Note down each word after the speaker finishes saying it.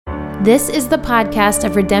This is the podcast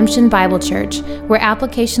of Redemption Bible Church, where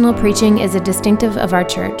applicational preaching is a distinctive of our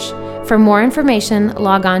church. For more information,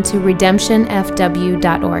 log on to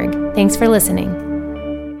redemptionfw.org. Thanks for listening.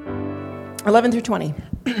 11 through 20.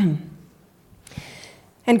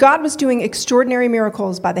 And God was doing extraordinary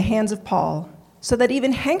miracles by the hands of Paul, so that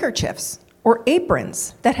even handkerchiefs or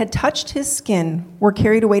aprons that had touched his skin were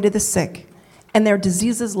carried away to the sick, and their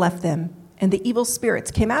diseases left them, and the evil spirits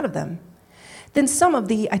came out of them. Then some of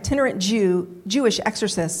the itinerant Jewish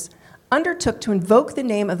exorcists undertook to invoke the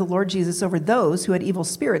name of the Lord Jesus over those who had evil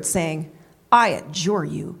spirits, saying, I adjure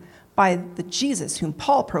you by the Jesus whom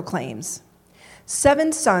Paul proclaims.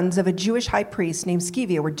 7 sons of a Jewish high priest named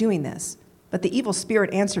Sceva were doing this, but the evil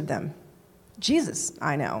spirit answered them, Jesus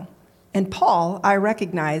I know, and Paul I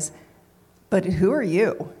recognize, but who are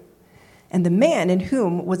you? And the man in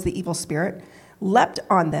whom was the evil spirit leapt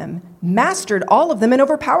on them, mastered all of them, and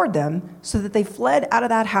overpowered them, so that they fled out of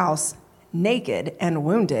that house, naked and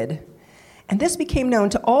wounded. And this became known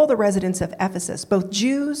to all the residents of Ephesus, both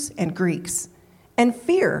Jews and Greeks. And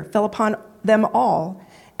fear fell upon them all,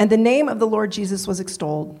 and the name of the Lord Jesus was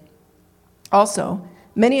extolled. Also,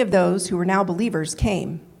 many of those who were now believers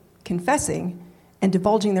came, confessing and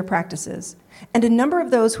divulging their practices. And a number of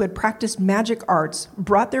those who had practiced magic arts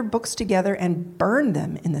brought their books together and burned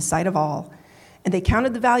them in the sight of all. And they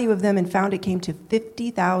counted the value of them and found it came to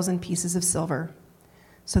 50,000 pieces of silver.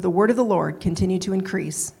 So the word of the Lord continued to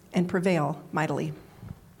increase and prevail mightily.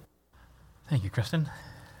 Thank you, Kristen.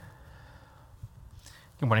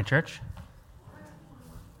 Good morning, church.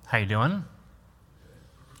 How you doing?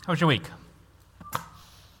 How was your week?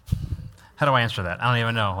 How do I answer that? I don't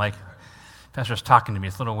even know. Like, Pastor's talking to me.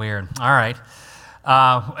 It's a little weird. All right.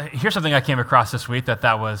 Here's something I came across this week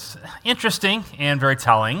that was interesting and very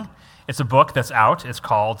telling. It's a book that's out. It's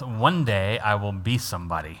called One Day I Will Be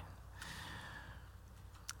Somebody.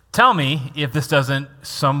 Tell me if this doesn't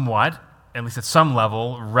somewhat, at least at some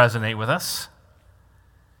level, resonate with us.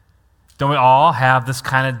 Don't we all have this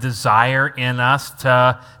kind of desire in us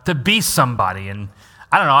to be somebody? And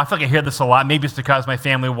I don't know, I feel like I hear this a lot. Maybe it's because my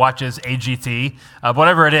family watches AGT,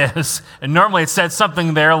 whatever it is. And normally it said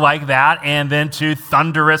something there like that, and then to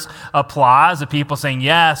thunderous applause of people saying,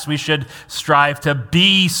 yes, we should strive to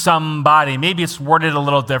be somebody. Maybe it's worded a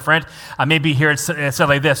little different. Maybe here it said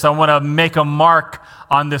like this, I want to make a mark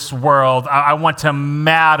on this world. I want to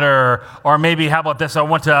matter. Or maybe, how about this? I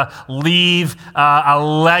want to leave a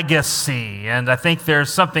legacy. And I think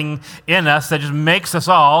there's something in us that just makes us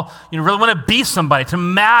all, really want to be somebody, to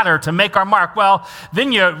matter, to make our mark. Well,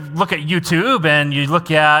 then you look at YouTube and you look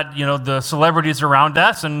at, the celebrities around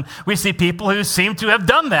us, and we see people who seem to have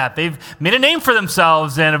done that. They've made a name for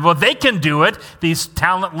themselves, and well, they can do it, these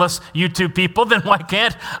talentless YouTube people, then why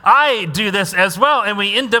can't I do this as well? And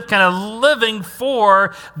we end up kind of living for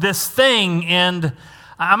this thing. And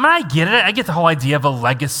I get it. I get the whole idea of a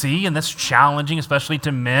legacy, and that's challenging, especially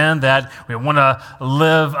to men, that we want to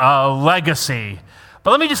live a legacy. But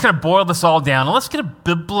let me just kind of boil this all down, and let's get a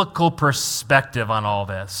biblical perspective on all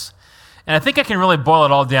this. And I think I can really boil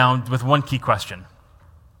it all down with one key question.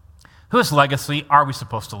 Whose legacy are we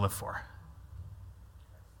supposed to live for?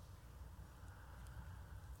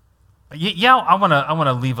 Yeah, I want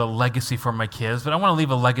to leave a legacy for my kids, but I want to leave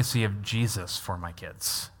a legacy of Jesus for my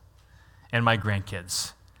kids and my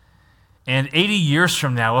grandkids. And 80 years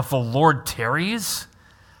from now, if the Lord tarries,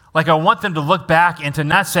 I want them to look back and to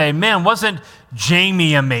not say, man, wasn't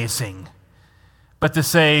Jamie amazing? But to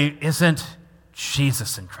say, isn't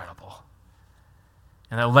Jesus incredible?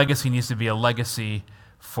 And that legacy needs to be a legacy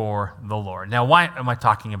for the Lord. Now, why am I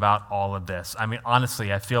talking about all of this? I mean,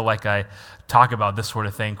 honestly, I feel like I talk about this sort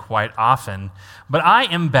of thing quite often, but I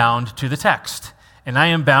am bound to the text, and I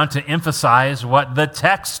am bound to emphasize what the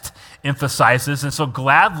text emphasizes. And so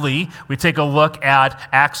gladly, we take a look at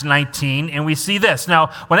Acts 19, and we see this. Now,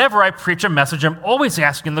 whenever I preach a message, I'm always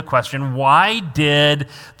asking the question, why did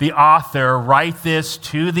the author write this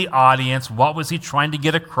to the audience? What was he trying to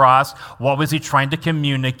get across? What was he trying to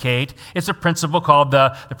communicate? It's a principle called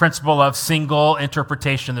the principle of single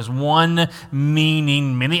interpretation. There's one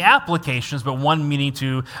meaning, many applications, but one meaning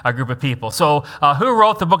to a group of people. So who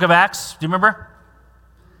wrote the book of Acts? Do you remember?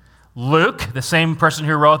 Luke, the same person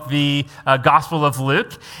who wrote the Gospel of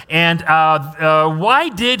Luke. And why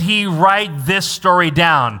did he write this story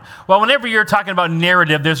down? Well, whenever you're talking about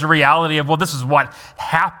narrative, there's a reality of, well, this is what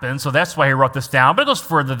happened, so that's why he wrote this down. But it goes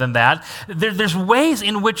further than that. There's ways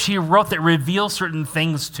in which he wrote that reveal certain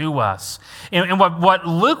things to us. And what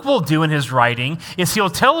Luke will do in his writing is he'll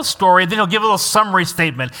tell a story, then he'll give a little summary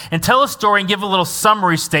statement, and tell a story and give a little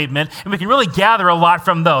summary statement, and we can really gather a lot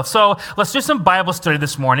from those. So let's do some Bible study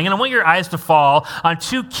this morning. And I want your eyes to fall on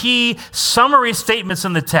two key summary statements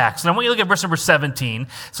in the text. And I want you to look at verse number 17.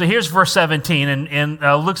 So here's verse 17, and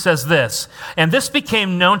Luke says this, "And this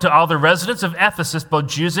became known to all the residents of Ephesus, both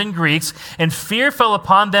Jews and Greeks, and fear fell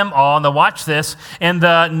upon them all." Now watch this. "And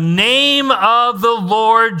the name of the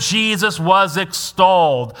Lord Jesus was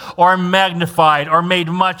extolled," or magnified, or made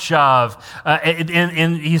much of.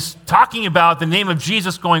 And he's talking about the name of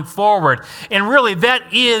Jesus going forward. And really, that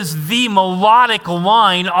is the melodic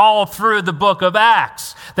line all through the book of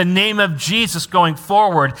Acts. The name of Jesus going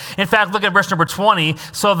forward. In fact, look at verse number 20.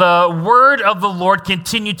 "So the word of the Lord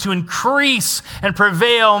continued to increase and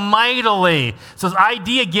prevail mightily." So this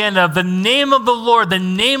idea again of the name of the Lord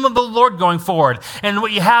going forward. And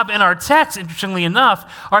what you have in our text, interestingly enough,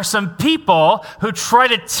 are some people who try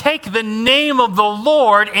to take the name of the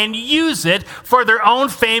Lord and use it for their own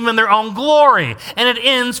fame and their own glory. And it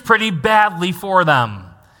ends pretty badly for them.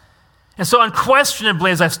 And so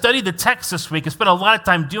unquestionably, as I've studied the text this week, I spent a lot of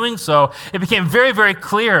time doing so, it became very, very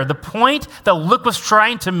clear. The point that Luke was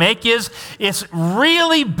trying to make is it's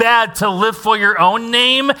really bad to live for your own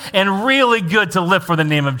name and really good to live for the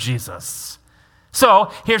name of Jesus.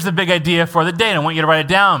 So here's the big idea for the day, and I want you to write it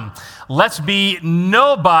down. Let's be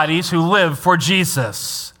nobodies who live for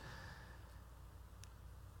Jesus.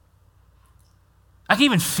 I can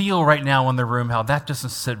even feel right now in the room how that doesn't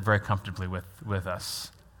sit very comfortably with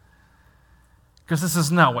us. Because this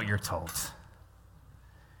is not what you're told.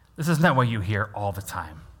 This is not what you hear all the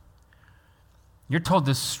time. You're told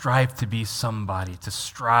to strive to be somebody, to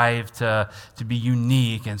strive to be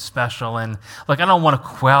unique and special. And look, I don't want to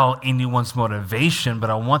quell anyone's motivation, but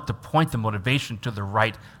I want to point the motivation to the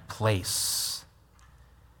right place.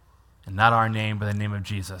 And not our name, but the name of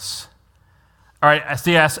Jesus. All right,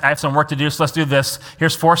 I have some work to do, so let's do this.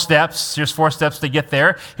 Here's 4 steps. Here's 4 steps to get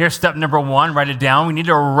there. Here's step number 1. Write it down. We need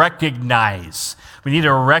to recognize. We need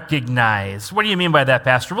to recognize. What do you mean by that,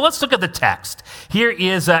 Pastor? Well, let's look at the text. Here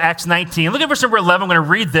is Acts 19. Look at verse number 11. I'm going to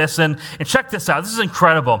read this and check this out. This is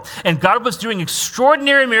incredible. "And God was doing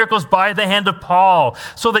extraordinary miracles by the hand of Paul,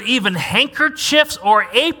 so that even handkerchiefs or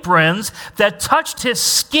aprons that touched his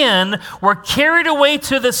skin were carried away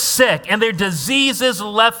to the sick, and their diseases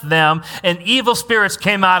left them, and evil spirits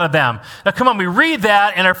came out of them." Now, come on, we read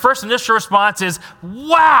that, and our first initial response is,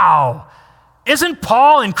 wow, isn't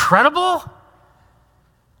Paul incredible?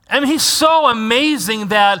 I mean, he's so amazing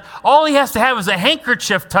that all he has to have is a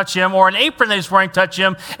handkerchief touch him or an apron that he's wearing touch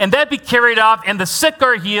him, and that be carried off, and the sick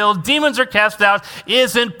are healed, demons are cast out.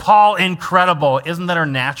 Isn't Paul incredible? Isn't that our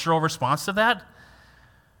natural response to that?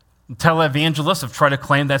 Televangelists have tried to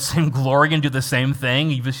claim that same glory and do the same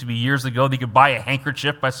thing. It used to be years ago that you could buy a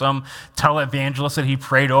handkerchief by some televangelist that he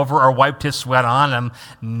prayed over or wiped his sweat on.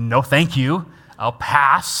 No, thank you. I'll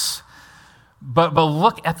pass. But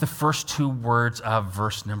look at the first 2 words of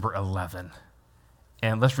verse number 11.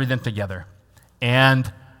 And let's read them together.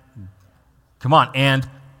 And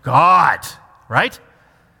God, right?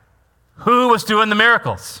 Who was doing the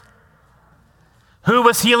miracles? Who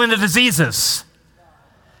was healing the diseases?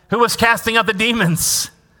 Who was casting out the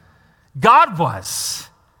demons? God was.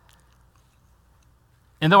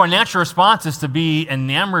 And though our natural response is to be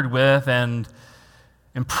enamored with and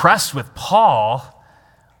impressed with Paul,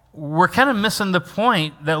 we're kind of missing the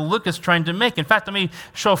point that Luke is trying to make. In fact, let me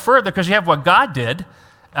show further, because you have what God did,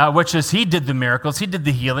 which is he did the miracles, he did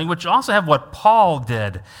the healing, which you also have what Paul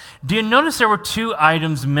did. Do you notice there were 2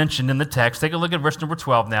 items mentioned in the text? Take a look at verse number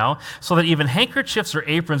 12 now. "So that even handkerchiefs or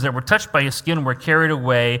aprons that were touched by his skin were carried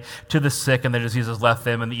away to the sick, and their diseases left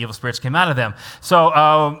them, and the evil spirits came out of them." So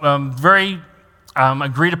very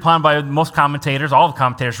agreed upon by most commentators, all the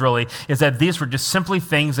commentators really, is that these were just simply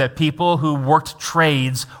things that people who worked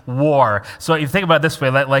trades wore. So if you think about it this way,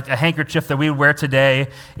 like a handkerchief that we wear today,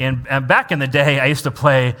 and back in the day, I used to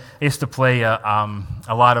play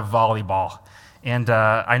a lot of volleyball. And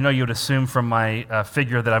I know you would assume from my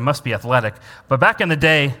figure that I must be athletic, but back in the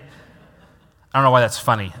day, I don't know why that's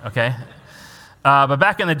funny, okay? But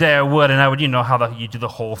back in the day, I would how you do the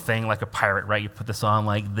whole thing like a pirate, right? You put this on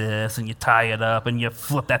like this, and you tie it up, and you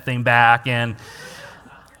flip that thing back, and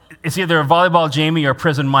it's either a volleyball Jamie or a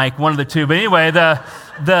prison Mike, one of the two. But anyway,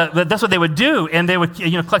 that's what they would do, and they would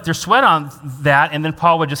collect their sweat on that, and then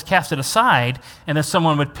Paul would just cast it aside, and then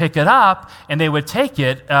someone would pick it up, and they would take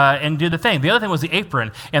it and do the thing. The other thing was the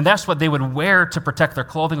apron, and that's what they would wear to protect their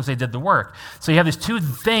clothing as they did the work. So you have these 2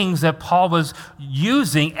 things that Paul was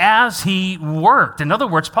using as he worked. In other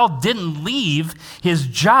words, Paul didn't leave his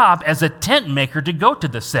job as a tent maker to go to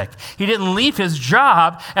the sick. He didn't leave his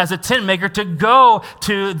job as a tent maker to go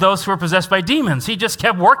to those who were possessed by demons. He just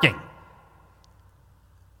kept working.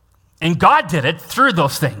 And God did it through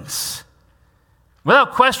those things.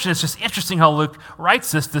 Without question, it's just interesting how Luke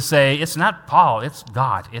writes this to say it's not Paul, it's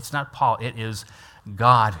God. It's not Paul, it is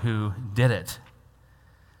God who did it.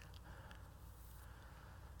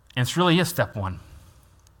 And it's really is step one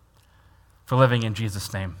for living in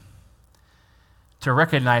Jesus' name. To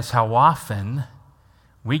recognize how often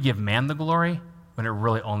we give man the glory when it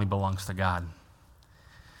really only belongs to God.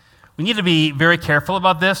 We need to be very careful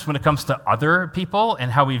about this when it comes to other people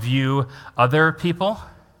and how we view other people.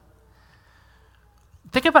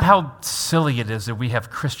 Think about how silly it is that we have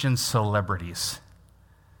Christian celebrities.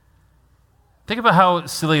 Think about how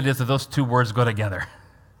silly it is that those two words go together.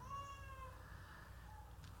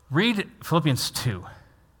 Read Philippians 2,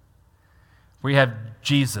 where you have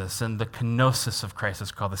Jesus and the kenosis of Christ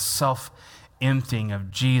is called, the self-emptying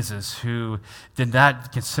of Jesus, who did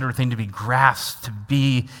not consider a thing to be grasped, to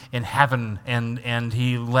be in heaven, and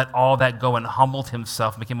he let all that go and humbled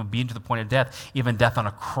himself, became obedient to the point of death, even death on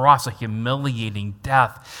a cross, a humiliating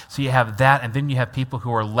death. So you have that, and then you have people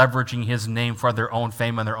who are leveraging his name for their own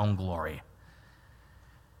fame and their own glory.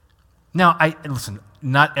 Now, listen,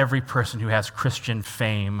 not every person who has Christian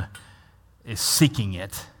fame is seeking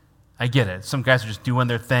it. I get it. Some guys are just doing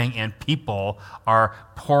their thing, and people are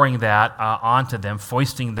pouring that onto them,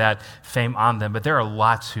 foisting that fame on them. But there are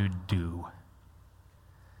lots who do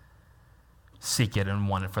seek it and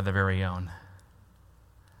want it for their very own.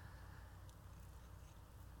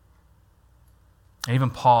 And even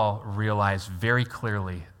Paul realized very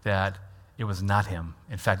clearly that it was not him.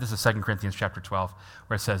 In fact, this is 2 Corinthians chapter 12,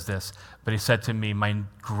 where it says this, "But he said to me, my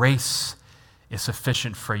grace is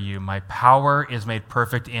sufficient for you. My power is made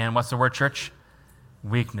perfect in," what's the word, church?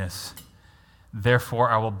 Weakness. "Therefore,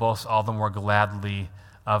 I will boast all the more gladly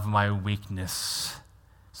of my weakness,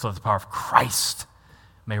 so that the power of Christ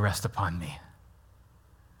may rest upon me."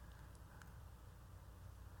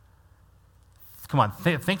 Come on,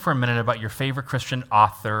 think for a minute about your favorite Christian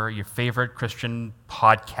author, your favorite Christian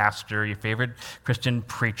podcaster, your favorite Christian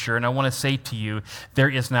preacher. And I want to say to you, there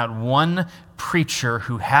is not one preacher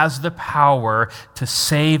who has the power to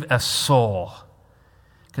save a soul.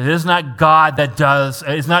 Because it is not God that does,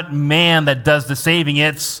 it's not man that does the saving,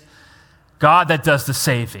 it's God that does the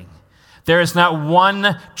saving. There is not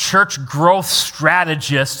one church growth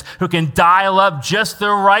strategist who can dial up just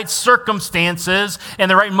the right circumstances and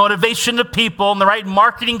the right motivation to people and the right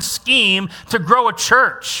marketing scheme to grow a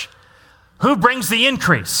church. Who brings the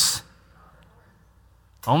increase?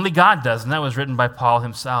 Only God does, and that was written by Paul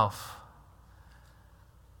himself.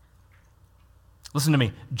 Listen to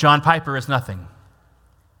me. John Piper is nothing.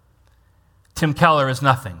 Tim Keller is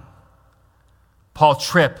nothing. Paul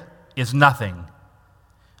Tripp is nothing.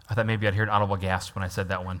 I thought maybe I'd hear an audible gasp when I said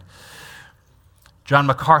that one. John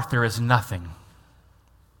MacArthur is nothing.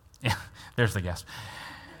 Yeah, there's the gasp.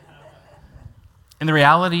 And the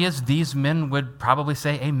reality is, these men would probably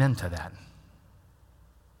say amen to that.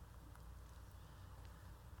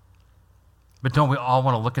 But don't we all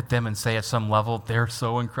want to look at them and say at some level, they're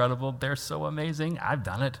so incredible, they're so amazing? I've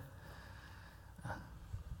done it.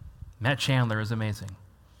 Matt Chandler is amazing.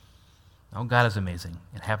 Oh, God is amazing.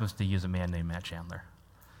 It happens to use a man named Matt Chandler.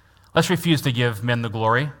 Let's refuse to give men the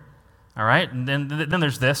glory, all right? And then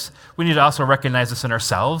there's this. We need to also recognize this in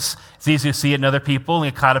ourselves. It's easy to see it in other people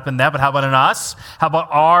and get caught up in that, but how about in us? How about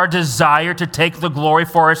our desire to take the glory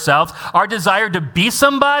for ourselves? Our desire to be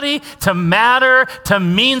somebody, to matter, to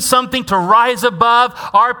mean something, to rise above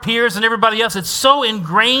our peers and everybody else. It's so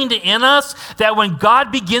ingrained in us that when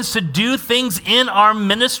God begins to do things in our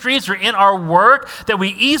ministries or in our work, that we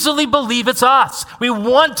easily believe it's us. We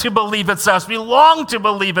want to believe it's us. We long to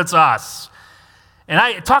believe it's us. And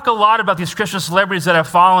I talk a lot about these Christian celebrities that have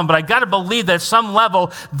fallen, but I got to believe that at some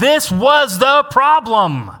level, this was the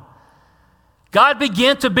problem. God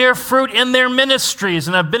began to bear fruit in their ministries,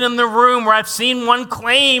 and I've been in the room where I've seen one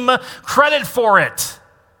claim credit for it.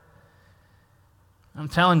 I'm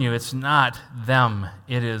telling you, it's not them,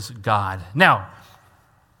 it is God. Now,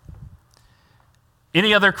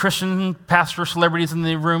 any other Christian pastor celebrities in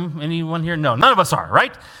the room? Anyone here? No, none of us are,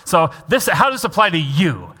 right? So how does this apply to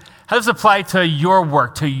you? How does it apply to your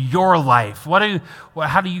work, to your life?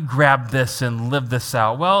 How do you grab this and live this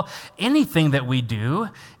out? Well, anything that we do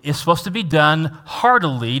is supposed to be done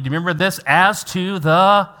heartily. Do you remember this? As to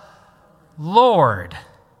the Lord.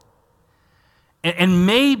 And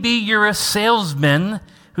maybe you're a salesman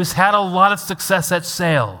who's had a lot of success at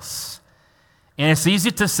sales. And it's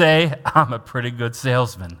easy to say, I'm a pretty good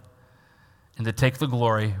salesman, and to take the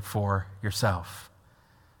glory for yourself.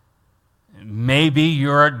 Maybe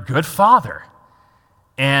you're a good father,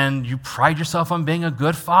 and you pride yourself on being a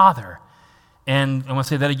good father. And I want to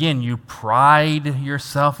say that again, you pride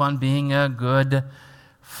yourself on being a good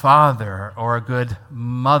father or a good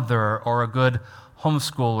mother or a good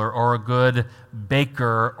homeschooler or a good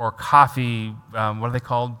baker or coffee, what are they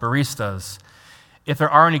called? Baristas. If there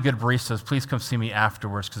are any good baristas, please come see me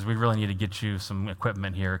afterwards because we really need to get you some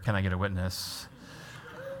equipment here. Can I get a witness?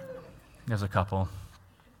 There's a couple.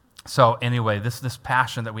 So anyway, this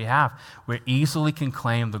passion that we have, we easily can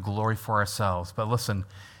claim the glory for ourselves. But listen,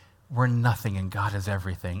 we're nothing and God is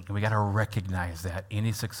everything. And we got to recognize that.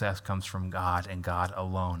 Any success comes from God and God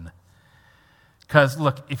alone. Because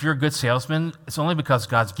look, if you're a good salesman, it's only because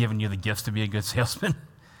God's given you the gifts to be a good salesman.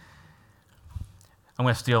 I'm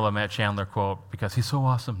going to steal a Matt Chandler quote because he's so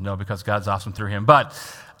awesome. No, because God's awesome through him. But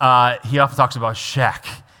he often talks about Shaq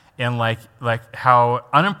and like how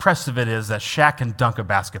unimpressive it is that Shaq can dunk a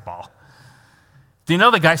basketball. Do you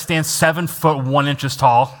know the guy stands 7 foot 1 inches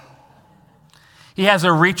tall? He has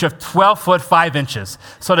a reach of 12 foot 5 inches.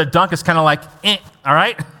 So the dunk is kind of like, all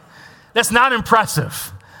right? That's not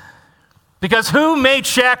impressive. Because who made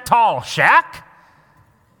Shaq tall? Shaq?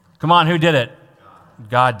 Come on, who did it?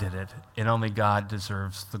 God did it. And only God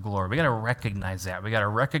deserves the glory. We got to recognize that. We got to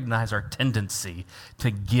recognize our tendency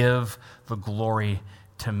to give the glory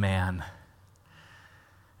to man.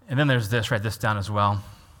 And then there's this, write this down as well.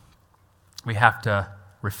 We have to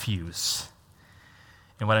refuse.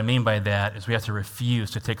 And what I mean by that is we have to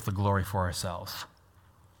refuse to take the glory for ourselves.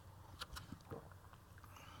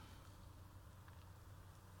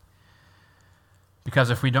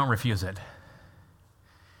 Because if we don't refuse it,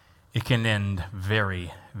 it can end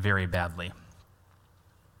very, very badly.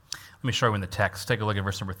 Let me show you in the text. Take a look at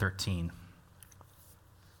verse number 13.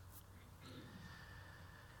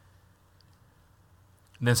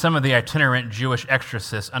 Then some of the itinerant Jewish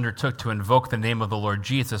exorcists undertook to invoke the name of the Lord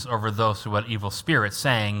Jesus over those who had evil spirits,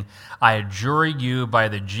 saying, I adjure you by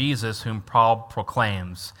the Jesus whom Paul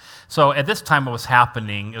proclaims. So at this time what was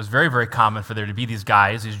happening, it was very, very common for there to be these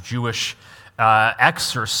guys, these Jewish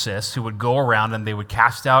exorcists who would go around and they would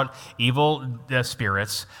cast out evil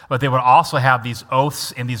spirits, but they would also have these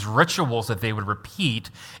oaths and these rituals that they would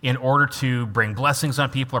repeat in order to bring blessings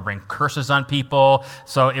on people or bring curses on people.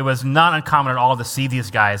 So it was not uncommon at all to see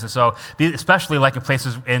these guys. And so, especially like in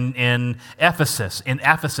places in Ephesus. In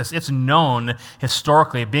Ephesus, it's known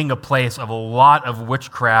historically being a place of a lot of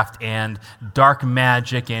witchcraft and dark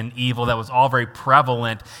magic and evil that was all very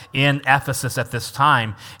prevalent in Ephesus at this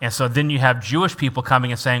time. And so then you have Jewish people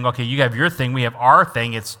coming and saying, okay, you have your thing, we have our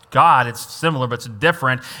thing, it's God, it's similar, but it's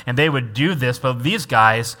different, and they would do this, but these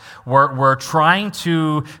guys were trying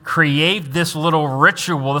to create this little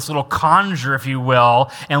ritual, this little conjure, if you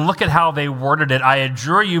will, and look at how they worded it. I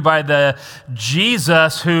adjure you by the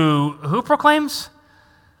Jesus who proclaims?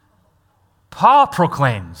 Paul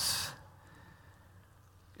proclaims.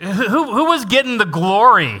 Who was getting the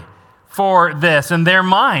glory for this in their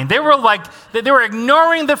mind? They were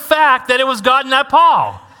ignoring the fact that it was God, not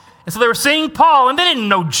Paul. And so they were seeing Paul, and they didn't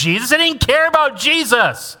know Jesus. They didn't care about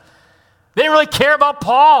Jesus. They didn't really care about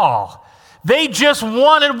Paul. They just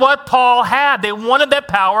wanted what Paul had. They wanted that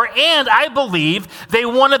power, and I believe they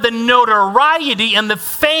wanted the notoriety and the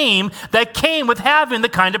fame that came with having the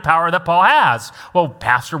kind of power that Paul has. Well,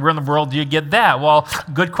 Pastor, where in the world do you get that? Well,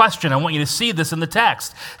 good question. I want you to see this in the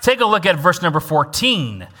text. Take a look at verse number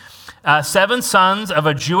 14. 7 sons of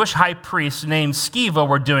a Jewish high priest named Sceva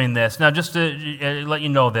were doing this. Now, just to let you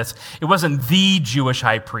know this, it wasn't the Jewish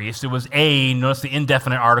high priest. It was notice the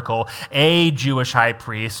indefinite article, a Jewish high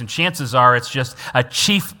priest. And chances are it's just a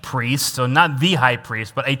chief priest, so not the high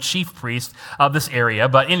priest, but a chief priest of this area.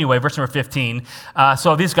 But anyway, verse number 15.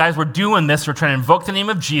 So these guys were doing this. We're trying to invoke the name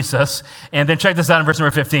of Jesus. And then check this out in verse number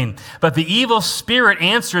 15. But the evil spirit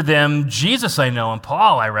answered them, Jesus I know, and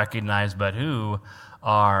Paul I recognize, but who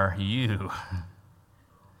are you?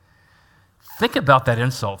 Think about that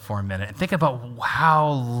insult for a minute and think about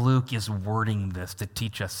how Luke is wording this to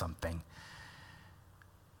teach us something.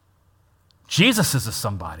 Jesus is a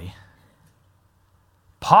somebody.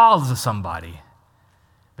 Paul is a somebody.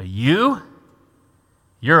 But you're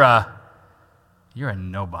a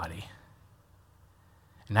nobody.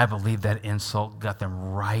 And I believe that insult got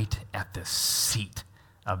them right at the seat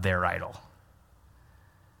of their idol.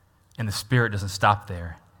 And the Spirit doesn't stop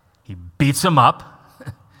there. He beats them up,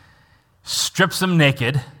 strips them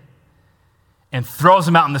naked, and throws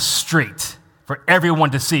them out in the street for everyone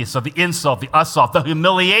to see. So the insult, the assault, the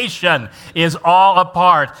humiliation is all a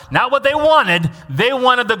part. Not what they wanted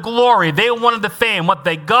the glory, they wanted the fame. What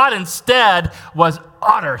they got instead was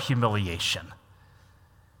utter humiliation.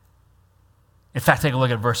 In fact, take a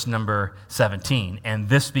look at verse number 17. And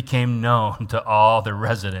this became known to all the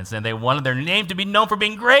residents, and they wanted their name to be known for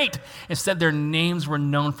being great. Instead, their names were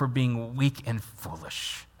known for being weak and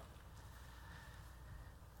foolish.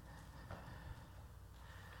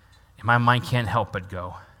 And my mind can't help but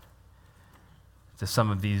go to some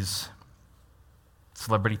of these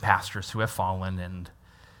celebrity pastors who have fallen and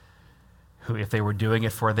who, if they were doing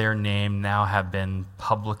it for their name, now have been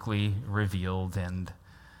publicly revealed.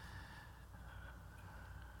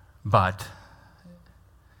 But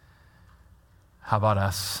how about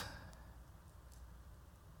us?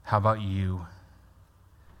 How about you?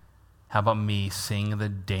 How about me seeing the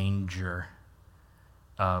danger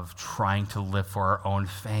of trying to live for our own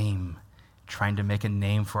fame, trying to make a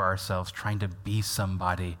name for ourselves, trying to be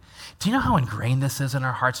somebody? Do you know how ingrained this is in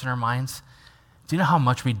our hearts and our minds? Do you know how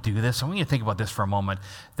much we do this? I want you to think about this for a moment,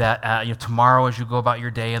 that tomorrow as you go about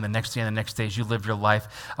your day and the next day and the next day as you live your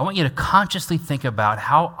life, I want you to consciously think about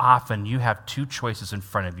how often you have two choices in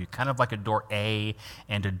front of you, kind of like a door A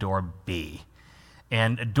and a door B.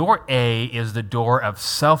 And door A is the door of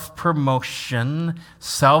self-promotion,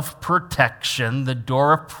 self-protection, the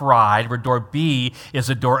door of pride, where door B is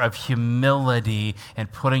the door of humility and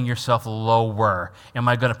putting yourself lower. Am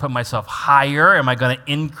I going to put myself higher? Am I going to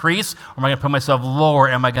increase? Or am I going to put myself lower?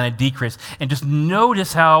 Am I going to decrease? And just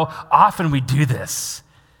notice how often we do this.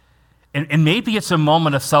 And maybe it's a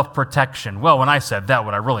moment of self-protection. Well, when I said that,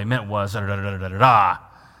 what I really meant was to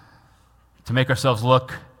make ourselves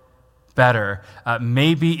look better.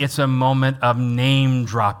 Maybe it's a moment of name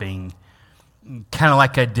dropping, kind of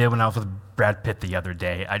like I did when I was with Brad Pitt the other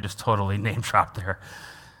day. I just totally name dropped there.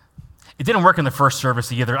 It didn't work in the first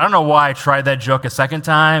service either. I don't know why I tried that joke a second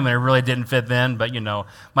time, and it really didn't fit then, but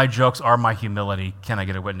my jokes are my humility. Can I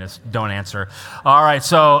get a witness? Don't answer. All right,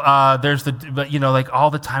 so like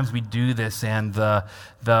all the times we do this, and the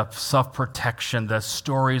self-protection, the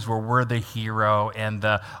stories where we're the hero, and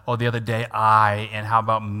the other day I, and how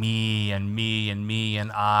about me, and me, and me,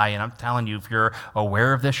 and I. And I'm telling you, if you're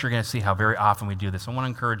aware of this, you're going to see how very often we do this. I want to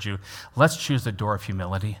encourage you, let's choose the door of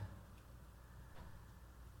humility.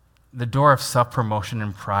 The door of self-promotion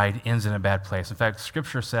and pride ends in a bad place. In fact,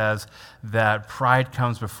 Scripture says that pride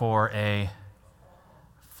comes before a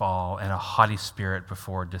fall and a haughty spirit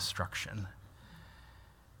before destruction.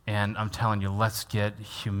 And I'm telling you, let's get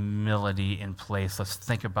humility in place. Let's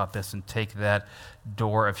think about this and take that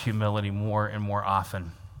door of humility more and more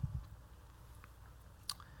often.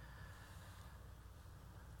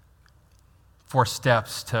 Four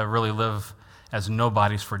steps to really live as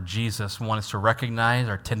nobodies for Jesus. One is to recognize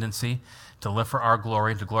our tendency to live for our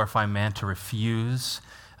glory, to glorify man, to refuse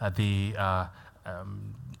the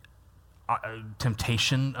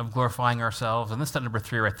temptation of glorifying ourselves. And then step number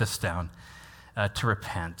 3, write this down, to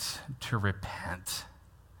repent.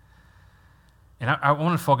 And I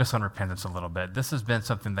want to focus on repentance a little bit. This has been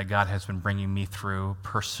something that God has been bringing me through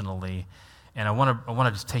personally. And I want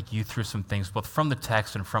to just take you through some things, both from the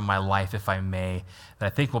text and from my life, if I may, that I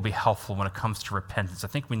think will be helpful when it comes to repentance. I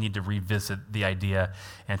think we need to revisit the idea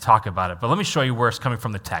and talk about it. But let me show you where it's coming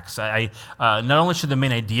from the text. Not only should the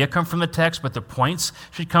main idea come from the text, but the points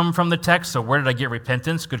should come from the text. So where did I get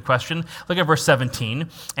repentance? Good question. Look at verse 17.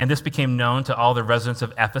 And this became known to all the residents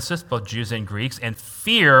of Ephesus, both Jews and Greeks, and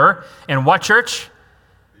fear, and what, church?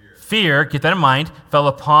 Fear, get that in mind, fell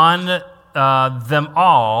upon them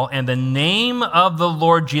all, and the name of the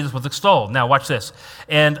Lord Jesus was extolled. Now watch this.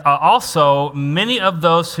 And also many of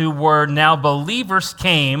those who were now believers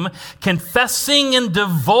came, confessing and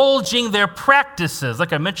divulging their practices.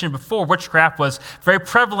 Like I mentioned before, witchcraft was very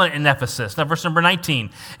prevalent in Ephesus. Now verse number 19.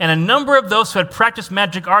 And a number of those who had practiced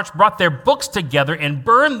magic arts brought their books together and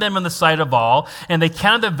burned them in the sight of all, and they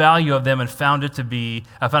counted the value of them and found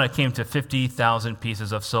it came to 50,000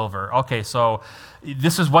 pieces of silver. Okay, so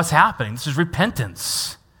this is what's happening. This is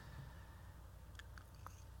repentance.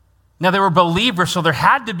 Now, they were believers, so there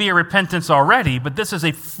had to be a repentance already, but this is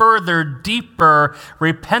a further, deeper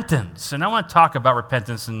repentance. And I want to talk about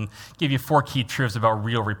repentance and give you 4 key truths about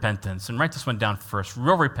real repentance. And write this one down first.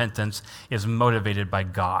 Real repentance is motivated by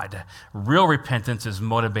God. Real repentance is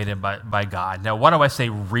motivated by God. Now, why do I say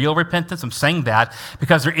real repentance? I'm saying that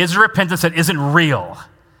because there is a repentance that isn't real.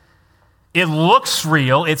 It looks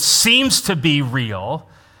real, it seems to be real,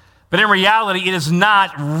 but in reality, it is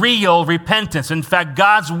not real repentance. In fact,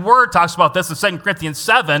 God's word talks about this in 2 Corinthians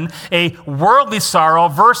 7, a worldly sorrow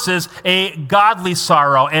versus a godly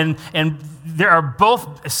sorrow. And they are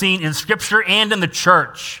both seen in Scripture and in the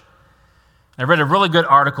church. I read a really good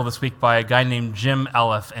article this week by a guy named Jim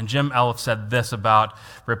Elliff, and Jim Elliff said this about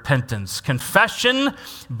repentance. Confession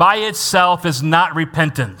by itself is not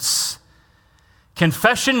repentance.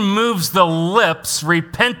 Confession moves the lips,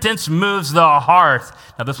 repentance moves the heart.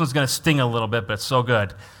 Now this one's going to sting a little bit, but it's so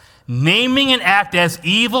good. Naming an act as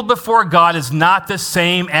evil before God is not the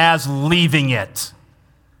same as leaving it.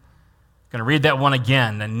 Going to read that one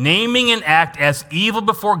again. Naming an act as evil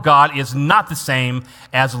before God is not the same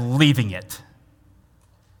as leaving it.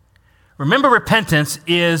 Remember, repentance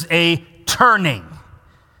is a turning.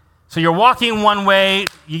 So you're walking one way,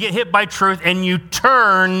 you get hit by truth, and you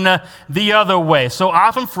turn the other way. So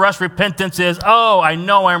often for us, repentance is, oh, I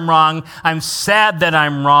know I'm wrong. I'm sad that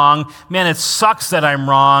I'm wrong. Man, it sucks that I'm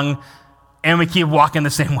wrong. And we keep walking the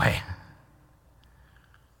same way.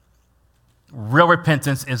 Real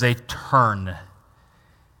repentance is a turn.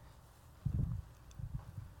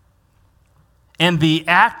 And the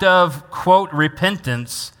act of, quote,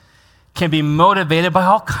 repentance can be motivated by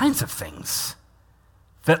all kinds of things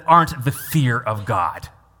that aren't the fear of God.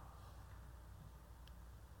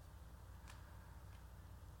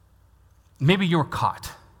 Maybe you were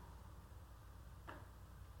caught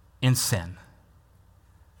in sin.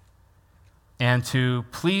 And to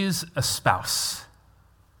please a spouse,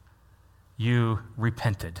 you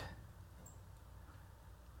repented.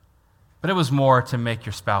 But it was more to make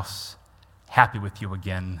your spouse happy with you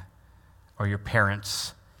again, or your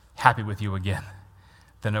parents happy with you again,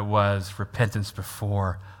 than it was repentance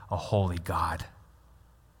before a holy God.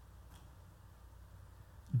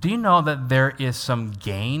 Do you know that there is some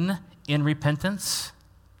gain in repentance?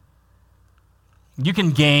 You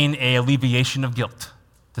can gain an alleviation of guilt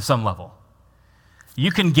to some level.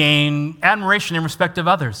 You can gain admiration and respect of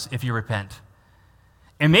others if you repent.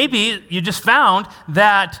 And maybe you just found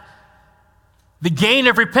that the gain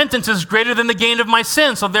of repentance is greater than the gain of my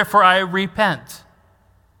sin, so therefore I repent.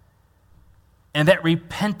 And that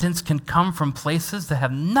repentance can come from places that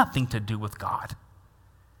have nothing to do with God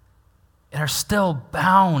and are still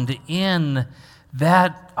bound in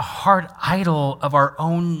that heart idol of our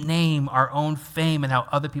own name, our own fame, and how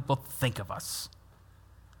other people think of us.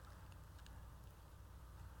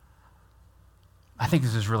 I think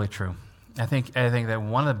this is really true. I think that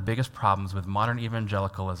one of the biggest problems with modern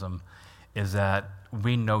evangelicalism is that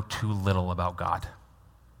we know too little about God.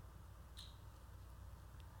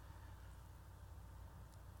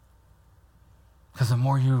 Because the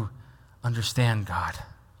more you understand God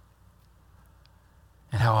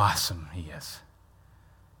and how awesome He is,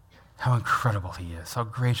 how incredible He is, how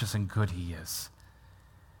gracious and good He is,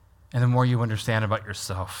 and the more you understand about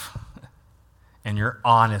yourself and you're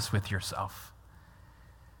honest with yourself,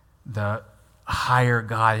 the higher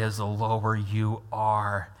God is, the lower you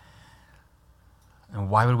are. And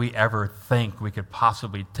why would we ever think we could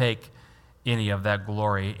possibly take any of that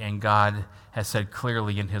glory? And God has said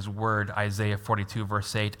clearly in His word, Isaiah 42,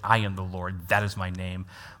 verse 8, I am the Lord, that is my name.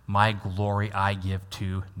 My glory I give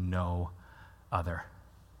to no other.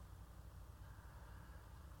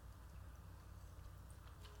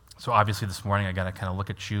 So obviously this morning I got to kind of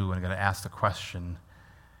look at you and I got to ask the question,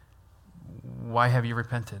 why have you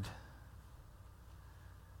repented?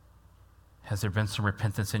 Has there been some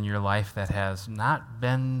repentance in your life that has not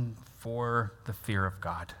been for the fear of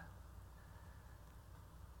God?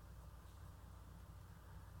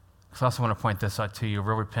 So I also want to point this out to you.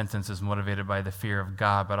 Real repentance is motivated by the fear of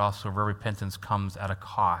God, but also real repentance comes at a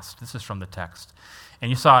cost. This is from the text. And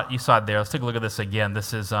you saw it there. Let's take a look at this again.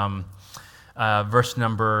 This is verse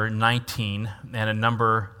number 19. And a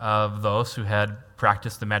number of those who had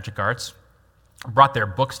practiced the magic arts brought their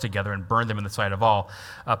books together and burned them in the sight of all.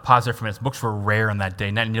 Pause there for a minute. Books were rare in that day,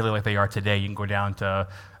 not nearly like they are today. You can go down to,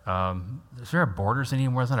 is there a Borders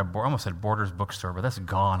anymore? It's not I almost said Borders bookstore, but that's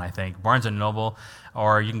gone, I think. Barnes & Noble,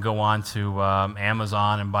 or you can go on to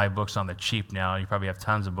Amazon and buy books on the cheap now. You probably have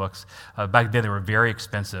tons of books. Back then, they were very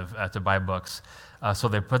expensive to buy books. So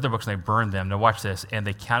they put their books and they burned them. Now watch this. And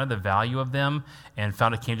they counted the value of them and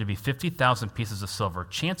found it came to be 50,000 pieces of silver.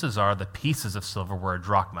 Chances are the pieces of silver were a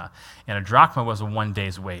drachma. And a drachma was a 1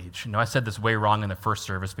 day's wage. I said this way wrong in the first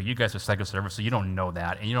service, but you guys are second service, so you don't know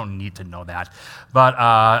that, and you don't need to know that. But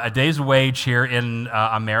a day's wage here in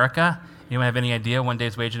America, anyone have any idea 1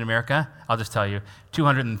 day's wage in America? I'll just tell you,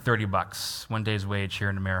 $230. 1 day's wage here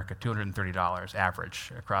in America, $230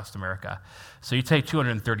 average across America. So you take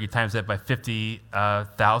 230 times that by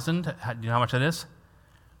 50,000. Do you know how much that is?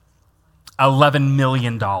 $11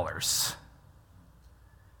 million.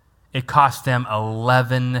 It cost them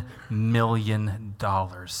 $11 million.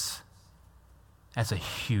 That's a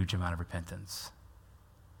huge amount of repentance.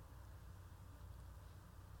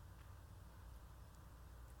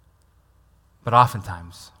 But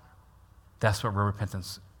oftentimes, that's what real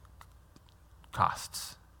repentance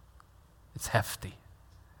costs. It's hefty.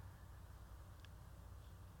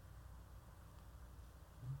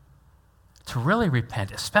 To really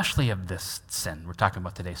repent, especially of this sin we're talking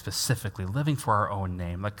about today, specifically living for our own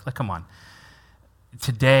name. Like come on.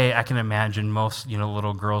 Today, I can imagine most,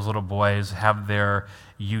 little girls, little boys have their,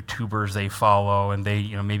 YouTubers they follow, and they,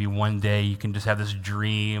 maybe one day you can just have this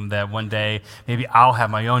dream that one day maybe I'll have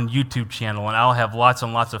my own YouTube channel and I'll have lots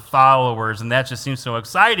and lots of followers, and that just seems so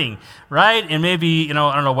exciting, right? And maybe, I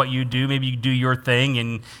don't know what you do. Maybe you do your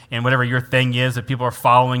thing, and whatever your thing is, if people are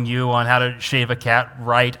following you on how to shave a cat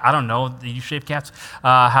right, I don't know, do you shave cats?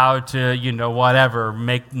 How to, whatever,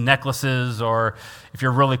 make necklaces, or if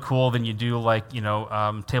you're really cool, then you do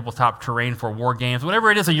tabletop terrain for war games,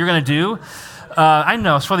 whatever it is that you're going to do. I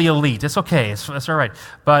know it's for the elite. It's okay. It's all right.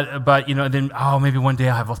 But then maybe one day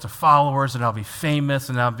I'll have lots of followers and I'll be famous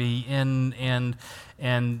and I'll be in.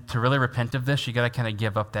 And to really repent of this, you got to kind of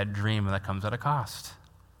give up that dream, and that comes at a cost.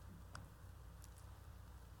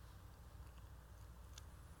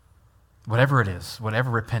 Whatever it is, whatever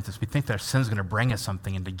repentance, we think that our sin's going to bring us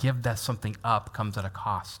something, and to give that something up comes at a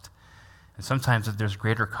cost. And sometimes there's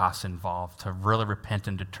greater costs involved to really repent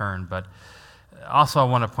and to turn. But also I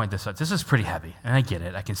want to point this out. This is pretty heavy, and I get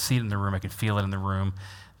it. I can see it in the room. I can feel it in the room.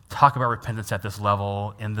 Talk about repentance at this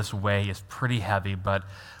level in this way is pretty heavy, but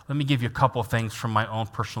let me give you a couple of things from my own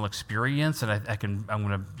personal experience, and I'm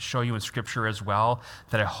going to show you in Scripture as well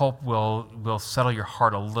that I hope will settle your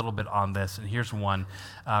heart a little bit on this. And here's one.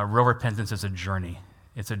 Real repentance is a journey.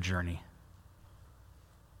 It's a journey.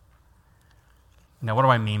 Now, what do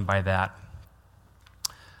I mean by that?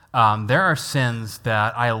 There are sins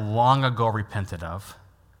that I long ago repented of,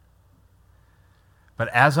 but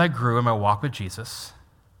as I grew in my walk with Jesus,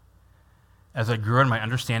 as I grew in my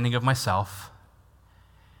understanding of myself,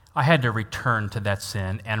 I had to return to that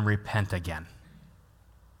sin and repent again.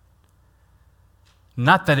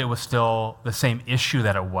 Not that it was still the same issue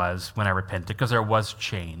that it was when I repented, because there was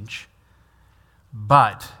change,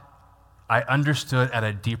 but I understood at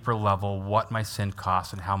a deeper level what my sin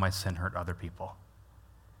cost and how my sin hurt other people.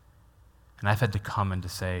 And I've had to come and to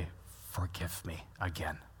say, forgive me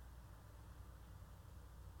again.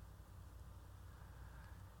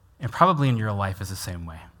 And probably in your life is the same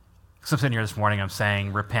way. So I'm sitting here this morning, I'm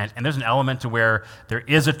saying repent, and there's an element to where there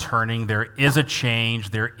is a turning, there is a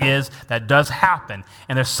change, that does happen,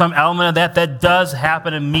 and there's some element of that does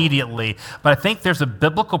happen immediately. But I think there's a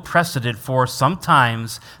biblical precedent for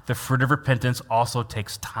sometimes the fruit of repentance also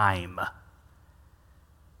takes time.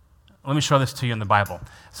 Let me show this to you in the Bible.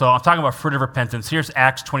 So I'm talking about fruit of repentance. Here's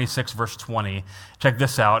Acts 26, verse 20. Check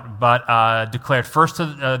this out. But declared first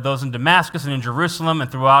to those in Damascus and in Jerusalem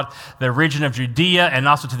and throughout the region of Judea, and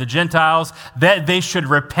also to the Gentiles, that they should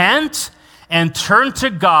repent and turn to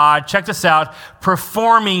God, check this out,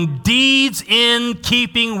 performing deeds in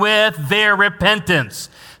keeping with their repentance.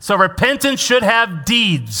 So repentance should have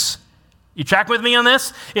deeds. You track with me on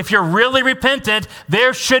this? If you're really repentant,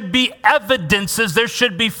 there should be evidences, there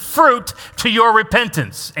should be fruit to your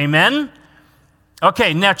repentance. Amen?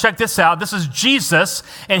 Okay, now check this out. This is Jesus,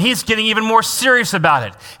 and he's getting even more serious about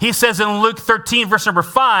it. He says in Luke 13, verse number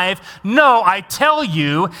 5, "No, I tell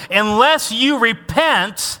you, unless you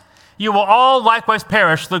repent, you will all likewise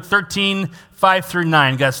perish." Luke 13, 5 through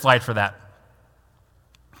 9. Got a slide for that.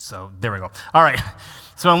 So there we go. All right.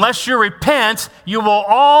 So unless you repent, you will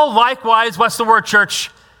all likewise, what's the word,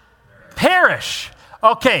 church? Perish.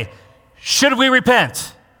 Okay, should we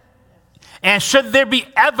repent? And should there be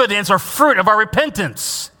evidence or fruit of our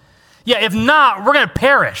repentance? Yeah, if not, we're going to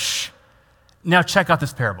perish. Now check out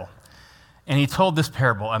this parable. And he told this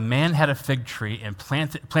parable. A man had a fig tree and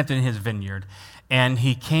planted in his vineyard, and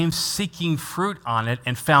he came seeking fruit on it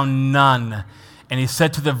and found none. And he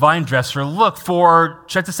said to the vine dresser, "Look,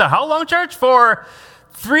 check this out, how long, church? For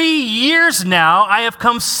 3 years now, I have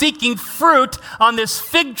come seeking fruit on this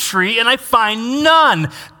fig tree, and I find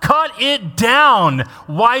none. Cut it down.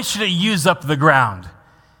 Why should it use up the ground?"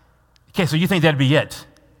 Okay, so you think that'd be it.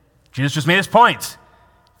 Jesus just made his point.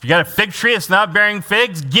 If you got a fig tree that's not bearing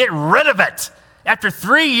figs, get rid of it. After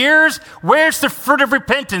 3 years, where's the fruit of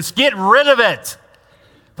repentance? Get rid of it.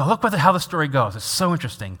 But look how the story goes. It's so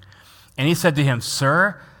interesting. And he said to him,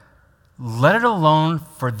 "Sir, let it alone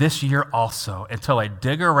for this year also, until I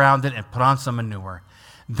dig around it and put on some manure.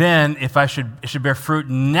 Then, if it should bear fruit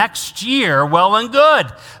next year, well and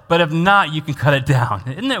good. But if not, you can cut it down."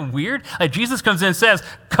 Isn't that weird? Like Jesus comes in and says,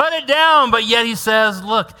 cut it down, but yet he says,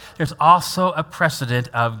 look, there's also a precedent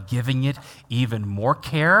of giving it even more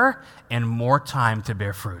care and more time to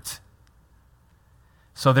bear fruit.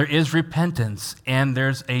 So there is repentance, and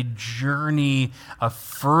there's a journey of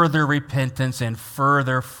further repentance and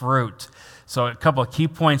further fruit. So a couple of key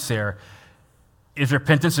points there. Is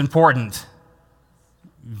repentance important?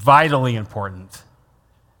 Vitally important.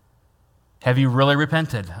 Have you really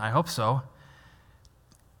repented? I hope so.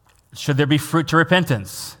 Should there be fruit to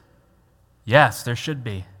repentance? Yes, there should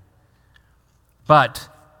be. But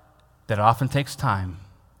that often takes time.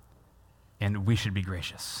 and we should be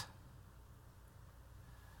gracious.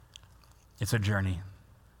 It's a journey.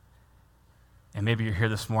 And maybe you're here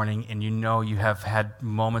this morning and you know you have had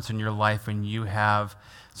moments in your life when you have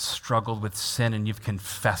struggled with sin and you've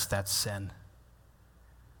confessed that sin.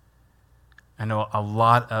 I know a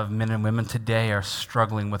lot of men and women today are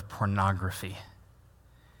struggling with pornography.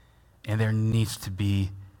 And there needs to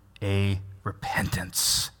be a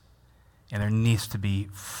repentance. And there needs to be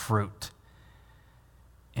fruit.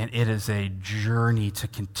 And it is a journey to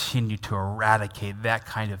continue to eradicate that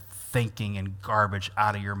kind of thinking and garbage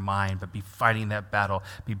out of your mind, but be fighting that battle,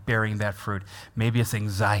 be bearing that fruit. Maybe it's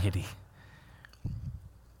anxiety.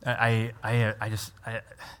 It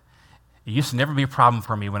used to never be a problem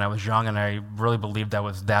for me when I was young, and I really believed I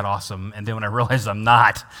was that awesome. And then when I realized I'm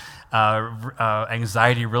not,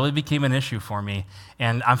 anxiety really became an issue for me.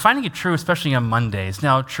 And I'm finding it true, especially on Mondays.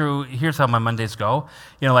 Now, here's how my Mondays go.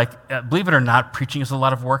 Believe it or not, preaching is a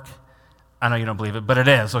lot of work. I know you don't believe it, but it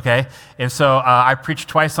is, okay? And so I preach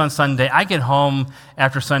twice on Sunday. I get home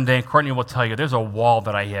after Sunday, and Courtney will tell you, there's a wall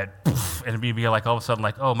that I hit. And it'd be like all of a sudden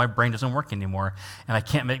like, oh, my brain doesn't work anymore. And I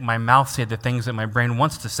can't make my mouth say the things that my brain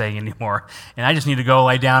wants to say anymore. And I just need to go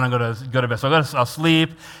lay down and go to bed. So I'll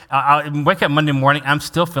sleep. I'll wake up Monday morning. I'm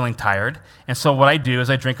still feeling tired. And so what I do is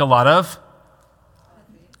I drink a lot of,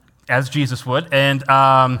 as Jesus would, and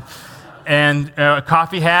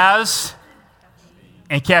coffee has...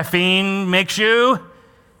 And caffeine makes you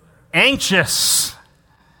anxious.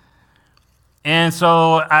 And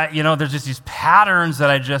so, there's just these patterns that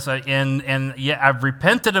I've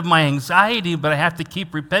repented of my anxiety, but I have to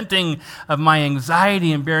keep repenting of my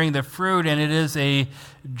anxiety and bearing the fruit, and it is a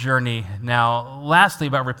journey. Now, lastly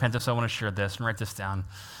about repentance, I want to share this and write this down.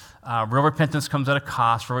 Real repentance comes at a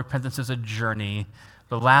cost. Real repentance is a journey.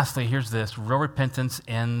 But lastly, here's this. Real repentance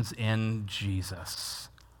ends in Jesus.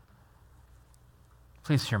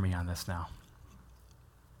 Please hear me on this now.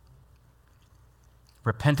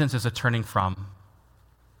 Repentance is a turning from,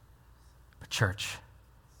 but church,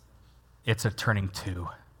 it's a turning to.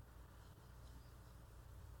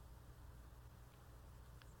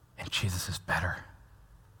 And Jesus is better.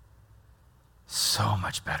 So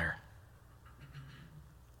much better.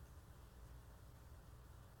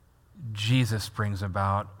 Jesus brings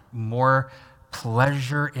about more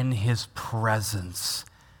pleasure in his presence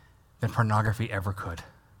than pornography ever could.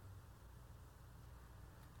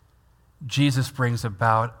 Jesus brings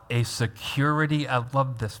about a security. I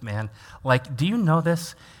love this, man. Like, do you know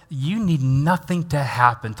this? You need nothing to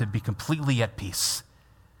happen to be completely at peace,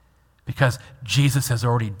 because Jesus has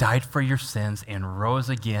already died for your sins and rose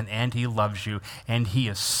again, and he loves you, and he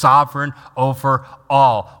is sovereign over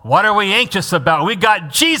all. What are we anxious about? We got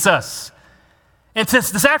Jesus. And since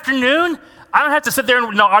this afternoon, I don't have to sit there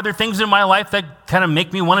and know, are there things in my life that kind of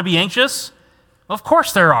make me want to be anxious? Of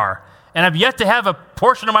course there are. And I've yet to have a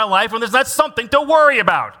portion of my life when there's not something to worry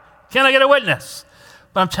about. Can I get a witness?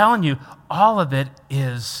 But I'm telling you, all of it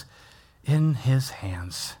is in his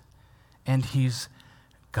hands. And he's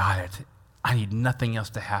got it. I need nothing else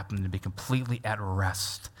to happen to be completely at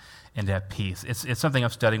rest and at peace. It's something I'm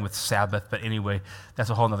studying with Sabbath, but anyway, that's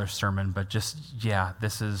a whole nother sermon. But it's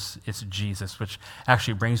Jesus, which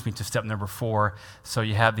actually brings me to step number 4. So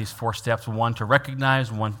you have these 4 steps: 1, to recognize;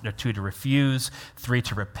 2, to refuse; 3,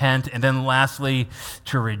 to repent; and then lastly,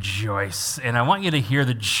 to rejoice. And I want you to hear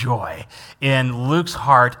the joy in Luke's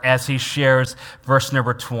heart as he shares verse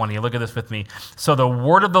number 20. Look at this with me. So the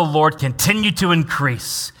word of the Lord continued to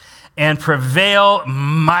increase and prevail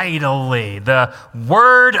mightily. The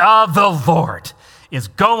word of the Lord is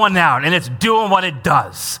going out, and it's doing what it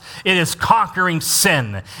does. It is conquering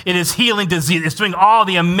sin. It is healing disease. It's doing all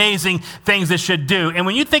the amazing things it should do. And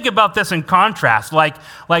when you think about this in contrast, what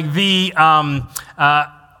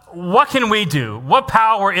can we do? What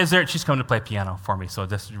power is there? She's coming to play piano for me, so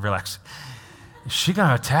just relax. Is she going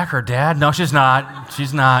to attack her dad? No, she's not.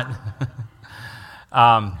 She's not.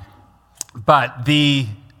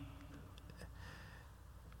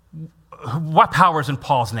 What power is in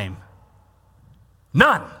Paul's name?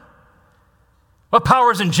 None. What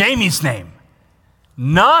power is in Jamie's name?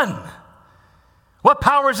 None. What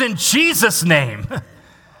power is in Jesus' name?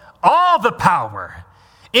 All the power.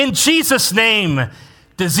 In Jesus' name,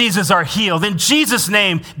 diseases are healed. In Jesus'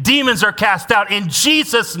 name, demons are cast out. In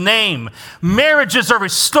Jesus' name, marriages are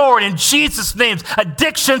restored. In Jesus' name,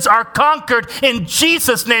 addictions are conquered. In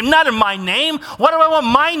Jesus' name, not in my name. Why do I want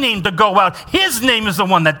my name to go out? His name is the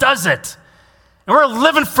one that does it. And we're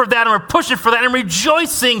living for that, and we're pushing for that, and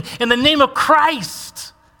rejoicing in the name of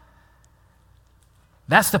Christ.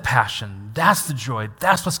 That's the passion. That's the joy.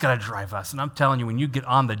 That's what's going to drive us. And I'm telling you, when you get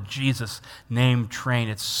on the Jesus name train,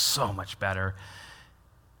 it's so much better.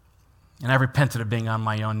 And I repented of being on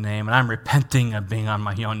my own name, and I'm repenting of being on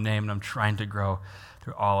my own name, and I'm trying to grow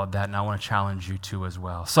through all of that, and I want to challenge you too as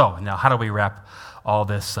well. So now how do we wrap all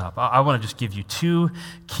this up? I want to just give you 2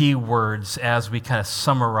 key words as we kind of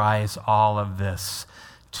summarize all of this.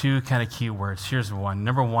 2 kind of key words. Here's one.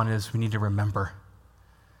 Number 1 is we need to remember.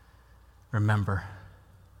 Remember.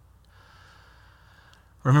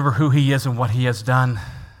 Remember who he is and what he has done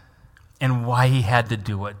and why he had to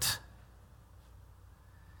do it.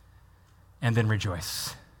 And then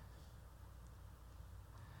rejoice.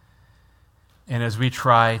 And as we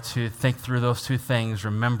try to think through those 2 things,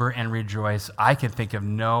 remember and rejoice, I can think of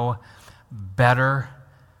no better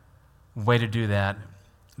way to do that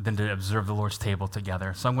than to observe the Lord's table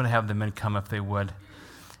together. So I'm going to have the men come, if they would,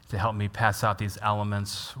 to help me pass out these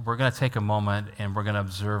elements. We're going to take a moment and we're going to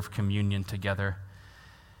observe communion together.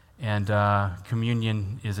 And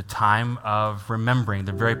communion is a time of remembering.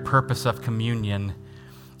 The very purpose of communion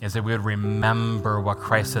is that we would remember what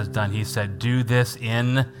Christ has done. He said, do this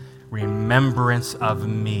in remembrance of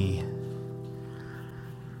me.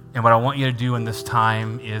 And what I want you to do in this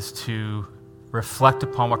time is to reflect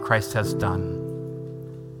upon what Christ has done.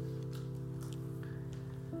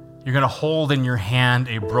 You're going to hold in your hand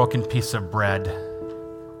a broken piece of bread.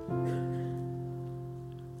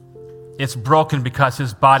 It's broken because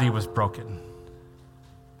his body was broken.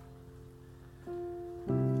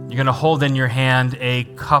 You're going to hold in your hand a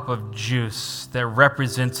cup of juice that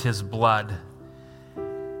represents his blood.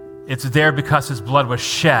 It's there because his blood was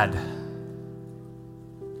shed.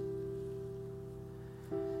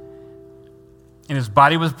 And his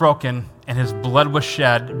body was broken and his blood was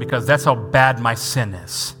shed because that's how bad my sin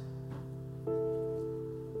is.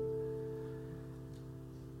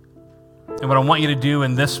 And what I want you to do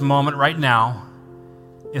in this moment right now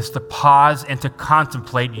is to pause and to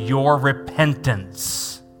contemplate your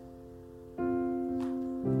repentance.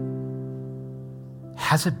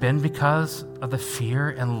 Has it been because of the fear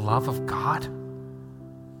and love of God?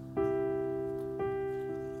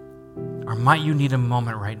 Or might you need a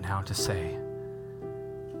moment right now to say,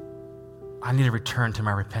 I need to return to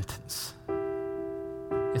my repentance.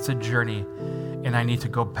 It's a journey, and I need to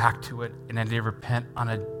go back to it, and I need to repent on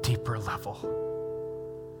a deeper level.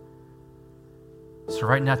 So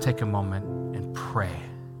right now, take a moment and pray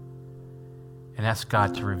and ask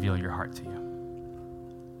God to reveal your heart to you.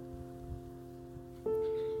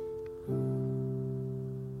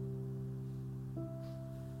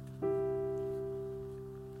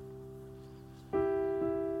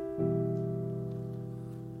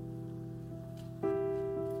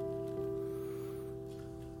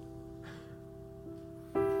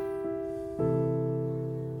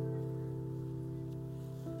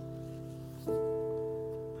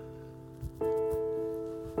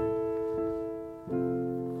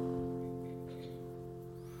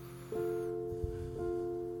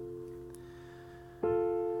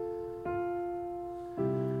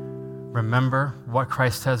 Remember what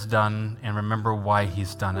Christ has done and remember why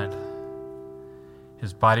he's done it.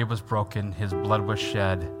 His body was broken, his blood was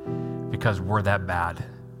shed because we're that bad.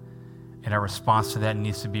 And our response to that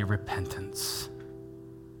needs to be repentance.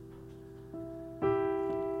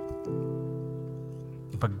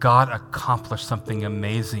 But God accomplished something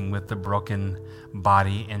amazing with the broken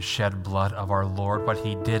body and shed blood of our Lord. What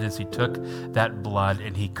he did is he took that blood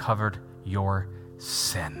and he covered your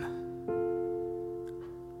sin.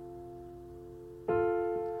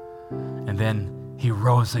 And then he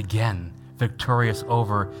rose again, victorious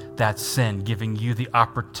over that sin, giving you the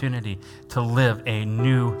opportunity to live a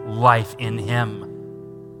new life in him.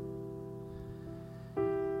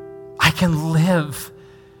 I can live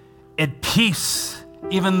at peace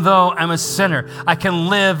even though I'm a sinner. I can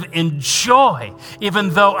live in joy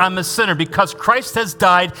even though I'm a sinner because Christ has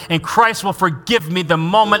died and Christ will forgive me the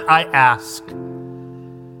moment I ask.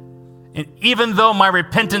 And even though my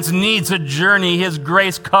repentance needs a journey, his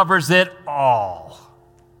grace covers it all.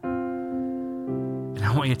 And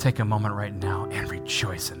I want you to take a moment right now and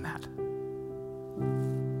rejoice in that.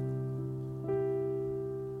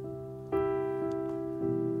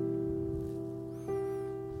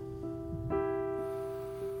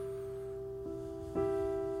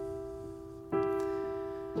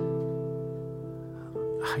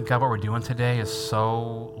 God, what we're doing today is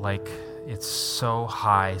so it's so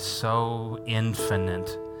high, so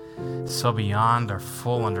infinite, so beyond our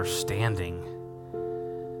full understanding.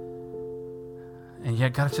 And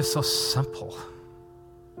yet, God, it's just so simple.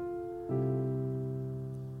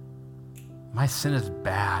 My sin is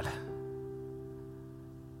bad.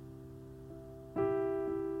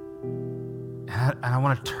 And I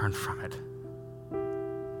want to turn from it.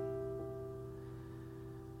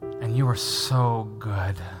 And you are so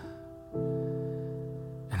good.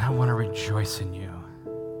 And I want to rejoice in you.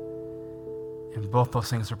 And both those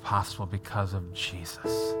things are possible because of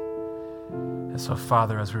Jesus. And so,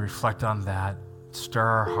 Father, as we reflect on that, stir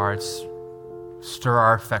our hearts, stir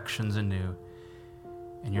our affections anew.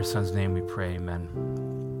 In your Son's name we pray, amen.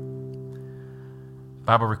 The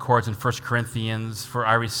Bible records in 1 Corinthians, "For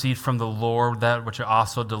I received from the Lord that which I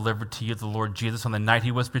also delivered to you, the Lord Jesus, on the night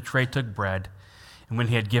he was betrayed, took bread. And when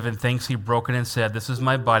he had given thanks, he broke it and said, 'This is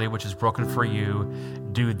my body, which is broken for you.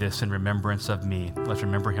 Do this in remembrance of me.'" Let's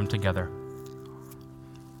remember him together.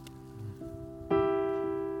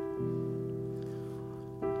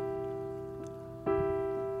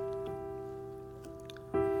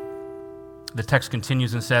 The text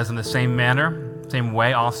continues and says, "In the same manner, same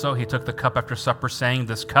way also, he took the cup after supper, saying,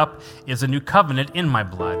 'This cup is a new covenant in my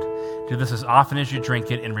blood. Do this as often as you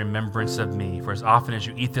drink it in remembrance of me. For as often as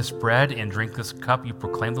you eat this bread and drink this cup, you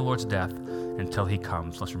proclaim the Lord's death until he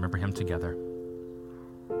comes.'" Let's remember him together.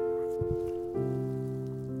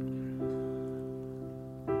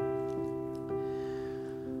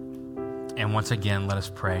 And once again, let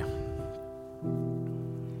us pray.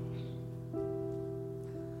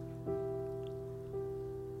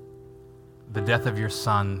 The death of your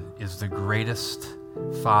Son is the greatest,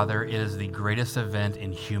 Father, it is the greatest event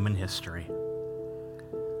in human history.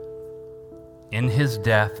 In his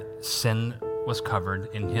death, sin was covered.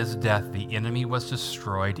 In his death, the enemy was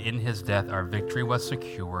destroyed. In his death, our victory was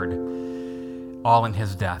secured. All in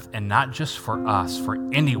his death, and not just for us, for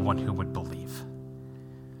anyone who would believe.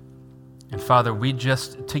 And Father, we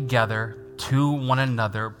just together, to one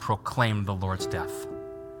another, proclaim the Lord's death.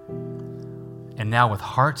 And now with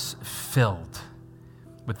hearts filled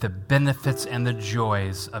with the benefits and the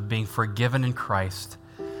joys of being forgiven in Christ,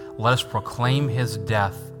 let us proclaim his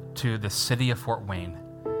death to the city of Fort Wayne,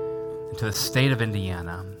 and to the state of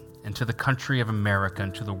Indiana, and to the country of America,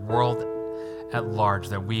 and to the world at large,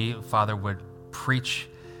 that we, Father, would preach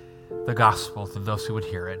the gospel to those who would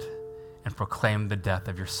hear it and proclaim the death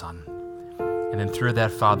of your Son. And then through that,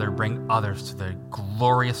 Father, bring others to the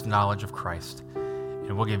glorious knowledge of Christ.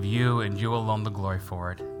 And we'll give you and you alone the glory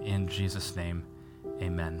for it. In Jesus' name,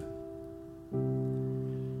 amen.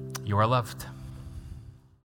 You are loved.